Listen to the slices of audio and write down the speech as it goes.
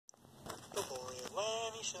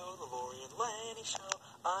Leni Show, the Lori and Leni Show.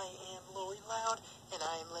 I am Lori Loud, and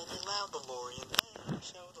I am Leni Loud, the Lori and Leni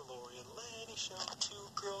Show, the Lori and Leni Show. Two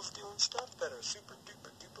girls doing stuff that are super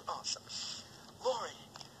duper duper awesome. Lori,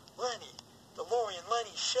 Leni, the Lori and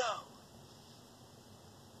Leni Show.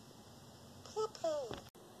 Poo-poo.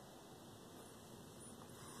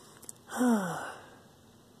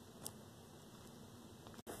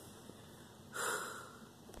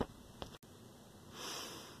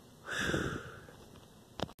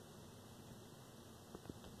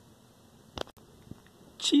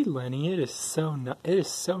 Gee, Leni, it is so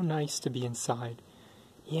nice to be inside.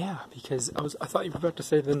 Yeah, because I thought you were about to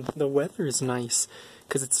say the weather is nice,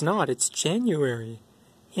 because it's not. It's January.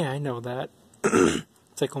 Yeah, I know that.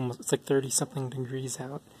 It's like 30-something degrees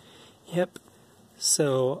out. Yep.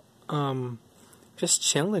 So, just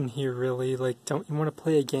chilling here, really. Like, don't you want to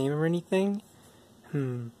play a game or anything?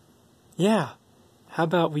 Yeah. How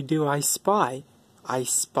about we do I Spy? I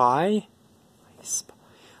Spy?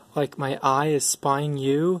 Like my eye is spying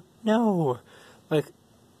you? No. Like,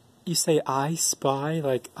 you say I spy,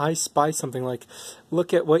 like I spy something, like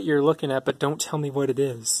look at what you're looking at, but don't tell me what it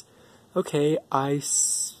is. Okay,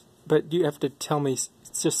 but you have to tell me,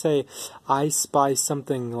 just say I spy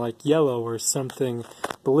something like yellow or something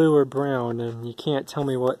blue or brown, and you can't tell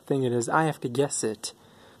me what thing it is. I have to guess it.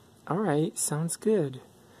 Alright, sounds good.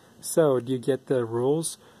 So, do you get the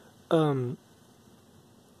rules?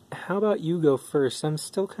 How about you go first? I'm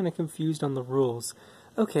still kind of confused on the rules.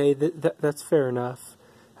 Okay, that's fair enough.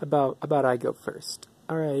 How about I go first?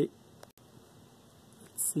 Alright.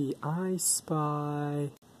 Let's see, I spy...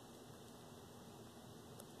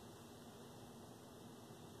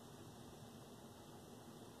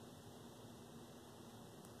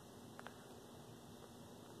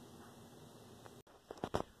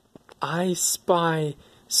 I spy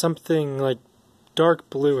something like dark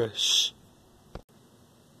bluish.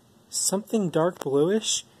 Something dark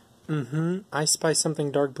bluish? I spy something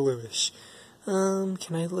dark bluish. Can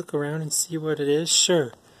I look around and see what it is?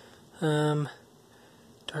 Sure. Dark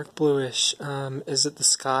bluish. Is it the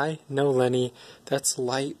sky? No, Leni. That's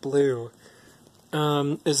light blue.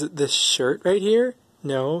 Is it this shirt right here?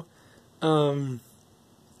 No. Can't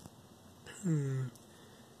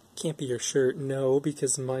be your shirt. No,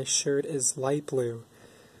 because my shirt is light blue.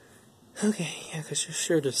 Okay, yeah, because your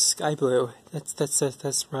shirt is sky blue.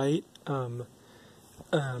 That's right.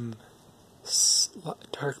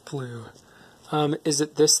 Dark blue. Is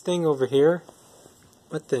it this thing over here?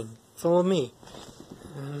 What thing? Follow me.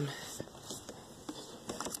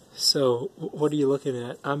 So, what are you looking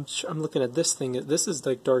at? I'm looking at this thing. This is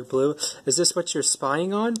like dark blue. Is this what you're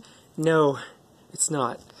spying on? No, it's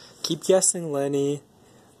not. Keep guessing, Leni.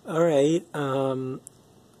 Alright,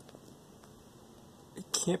 it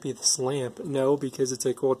can't be this lamp. No, because it's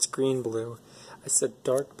like, well, it's green blue. I said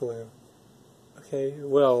dark blue. Okay,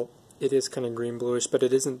 well, it is kind of green bluish, but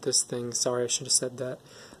it isn't this thing. Sorry, I should have said that.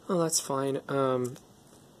 Oh, that's fine.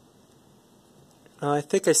 I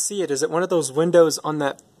think I see it. Is it one of those windows on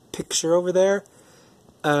that picture over there?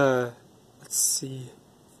 Let's see.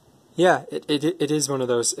 Yeah, it is one of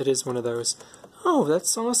those. It is one of those. Oh,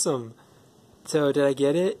 that's awesome. So, did I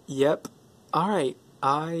get it? Yep. Alright,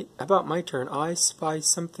 how about my turn? I spy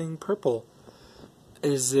something purple.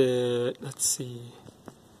 Is it, let's see.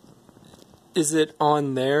 Is it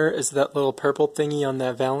on there? Is that little purple thingy on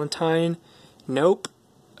that Valentine? Nope.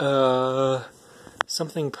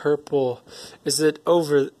 Something purple. Is it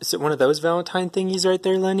one of those Valentine thingies right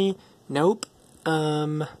there, Leni? Nope.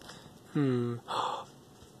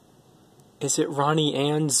 Is it Ronnie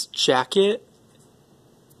Ann's jacket?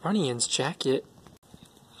 Ronnie Ann's jacket?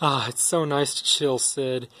 Ah, it's so nice to chill,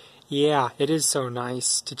 Sid. Yeah, it is so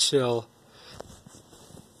nice to chill.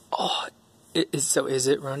 Oh, is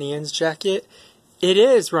it Ronnie Ann's jacket? It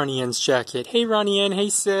is Ronnie Ann's jacket. Hey, Ronnie Ann. Hey,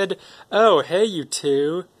 Sid. Oh, hey, you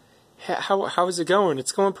two. How is it going?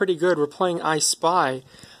 It's going pretty good. We're playing I Spy.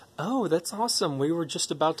 Oh, that's awesome. We were just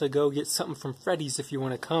about to go get something from Freddy's if you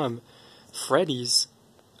want to come. Freddy's?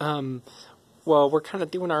 Well, we're kind of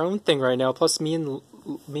doing our own thing right now. Plus, me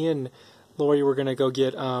and Lori were gonna go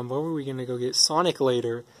get, what were we gonna go get? Sonic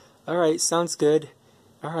later. Alright, sounds good.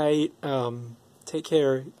 Alright, take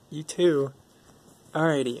care. You too.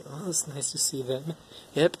 Alrighty. Well, it's nice to see them.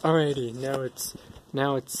 Yep, alrighty.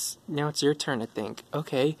 Now it's your turn, I think.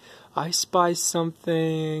 Okay. I spy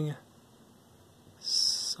something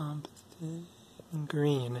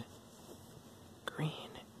green. Green.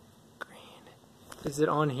 Is it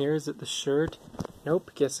on here? Is it the shirt?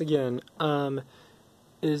 Nope, guess again.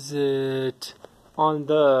 Is it on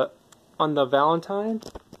the Valentine?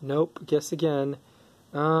 Nope, guess again.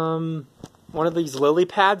 One of these lily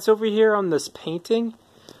pads over here on this painting?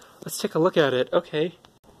 Let's take a look at it. Okay.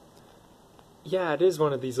 Yeah, it is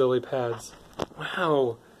one of these lily pads.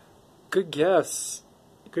 Wow. Good guess.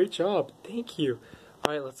 Great job. Thank you.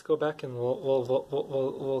 Alright, let's go back and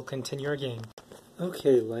we'll continue our game.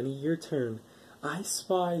 Okay, Lenny, your turn. I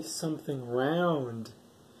spy something round.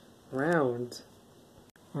 Round.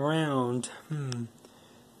 Round.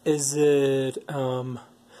 Is it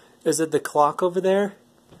the clock over there?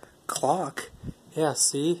 Clock? Yeah,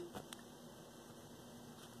 see?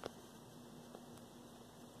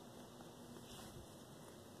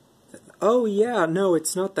 Oh yeah, no,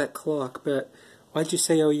 it's not that clock, but why'd you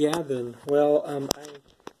say oh yeah then? Well, I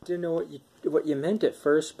didn't know what you meant at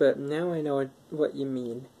first, but now I know what you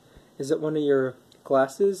mean. Is it one of your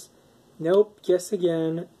glasses? Nope, guess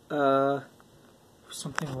again.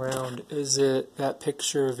 Something round. Is it that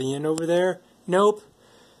picture of Ian over there? Nope.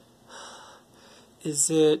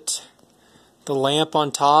 Is it the lamp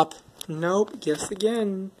on top? Nope, guess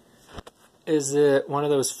again. Is it one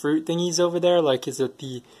of those fruit thingies over there? Like, is it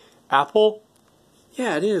the apple?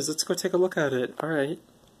 Yeah, it is. Let's go take a look at it. Alright.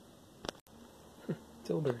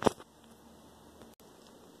 Dilbert.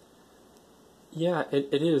 Yeah,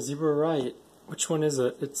 it is. You were right. Which one is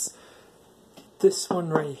it? It's this one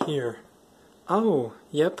right here. Oh,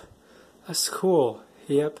 yep. That's cool.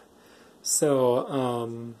 Yep. So,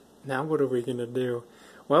 now what are we gonna do?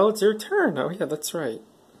 Well, it's your turn. Oh, yeah, that's right.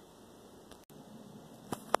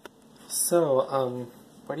 So,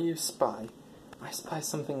 what do you spy? I spy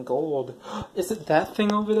something gold. Is it that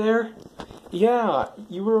thing over there? Yeah,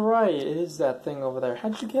 you were right. It is that thing over there.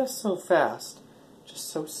 How'd you guess so fast? Just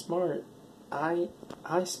so smart. I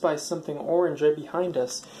spy something orange right behind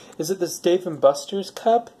us. Is it this Dave & Buster's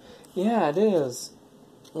cup? Yeah, it is.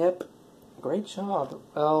 Yep. Great job.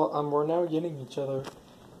 Well, we're now getting each other.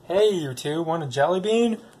 Hey, you two, want a jelly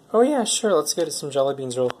bean? Oh yeah, sure. Let's get us some jelly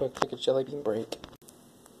beans real quick. Take a jelly bean break.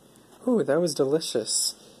 Ooh, that was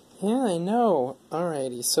delicious. Yeah, I know.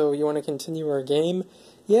 Alrighty, so you want to continue our game?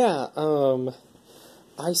 Yeah,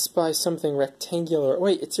 I spy something rectangular.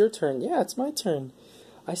 Wait, it's your turn. Yeah, it's my turn.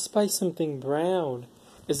 I spy something brown.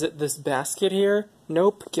 Is it this basket here?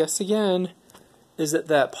 Nope, guess again. Is it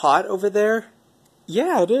that pot over there?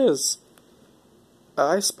 Yeah, it is.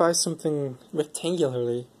 I spy something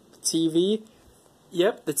rectangularly. TV?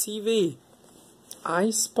 Yep, the TV.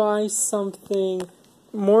 I spy something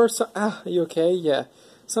more are you okay? Yeah.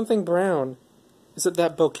 Something brown. Is it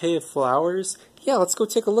that bouquet of flowers? Yeah, let's go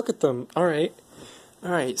take a look at them. Alright.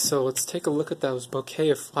 Alright, so let's take a look at those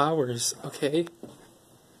bouquet of flowers, okay?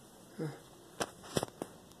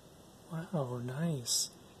 Wow, nice.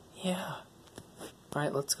 Yeah.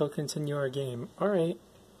 Alright, let's go continue our game. Alright.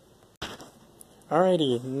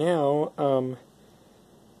 Alrighty, now,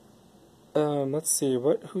 let's see,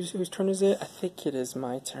 whose turn is it? I think it is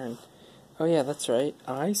my turn. Oh yeah, that's right.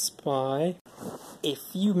 I spy a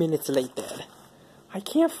few minutes later. I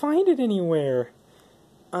can't find it anywhere.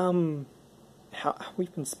 We've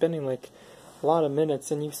been spending like a lot of minutes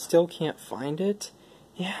and you still can't find it?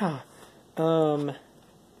 Yeah. You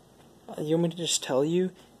want me to just tell you?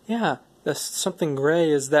 Yeah, the something gray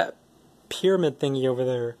is that pyramid thingy over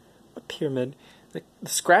there. What pyramid? The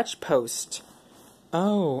scratch post.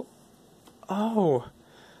 Oh.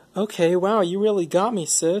 Okay, wow, you really got me,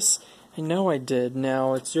 sis. I know I did.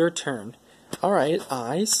 Now it's your turn. Alright,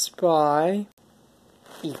 I spy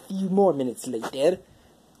a few more minutes later.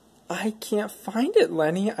 I can't find it,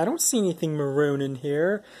 Lenny. I don't see anything maroon in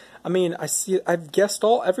here. I mean, I've guessed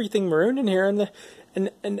everything maroon in here,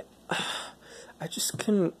 and I just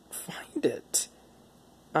couldn't find it.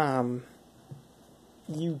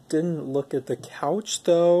 You didn't look at the couch,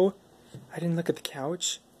 though. I didn't look at the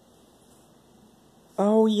couch.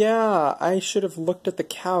 Oh, yeah, I should have looked at the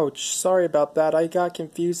couch. Sorry about that. I got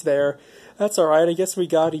confused there. That's alright. I guess we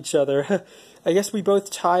got each other. I guess we both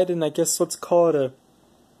tied, and I guess let's call it a...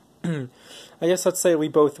 I guess let's say we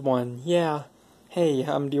both won. Yeah. Hey,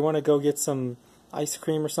 do you want to go get some ice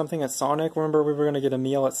cream or something at Sonic? Remember we were going to get a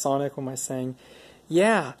meal at Sonic? What am I saying?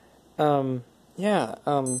 Yeah. That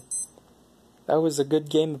was a good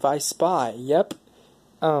game of I Spy. Yep.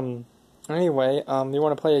 Anyway, you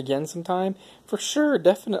want to play again sometime? For sure,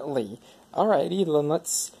 definitely. Alrighty, then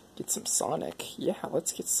let's get some Sonic. Yeah,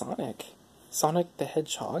 let's get Sonic. Sonic the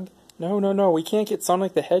Hedgehog? No, we can't get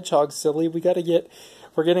Sonic the Hedgehog, silly.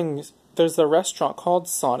 There's a restaurant called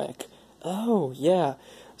Sonic. Oh, yeah.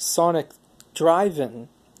 Sonic Drive-In.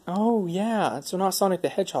 Oh, yeah. So not Sonic the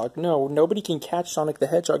Hedgehog. No, nobody can catch Sonic the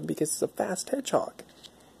Hedgehog because it's a fast hedgehog.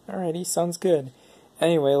 Alrighty, sounds good.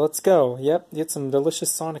 Anyway, let's go. Yep, get some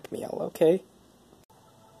delicious Sonic meal, okay?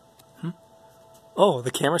 Oh,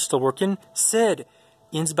 the camera's still working? Sid,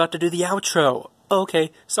 Ian's about to do the outro.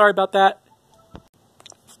 Okay, sorry about that.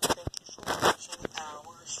 Thank you for watching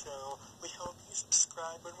our show. We hope you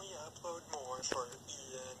subscribe when we upload more. For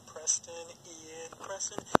Ian Preston, be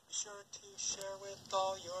sure to share with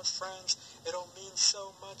all your friends. It'll mean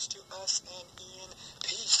so much to us and Ian.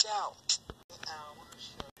 Peace out. Our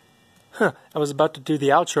show. Huh, I was about to do the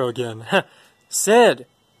outro again. Sid,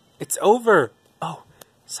 it's over. Oh,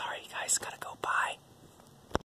 sorry guys, gotta go.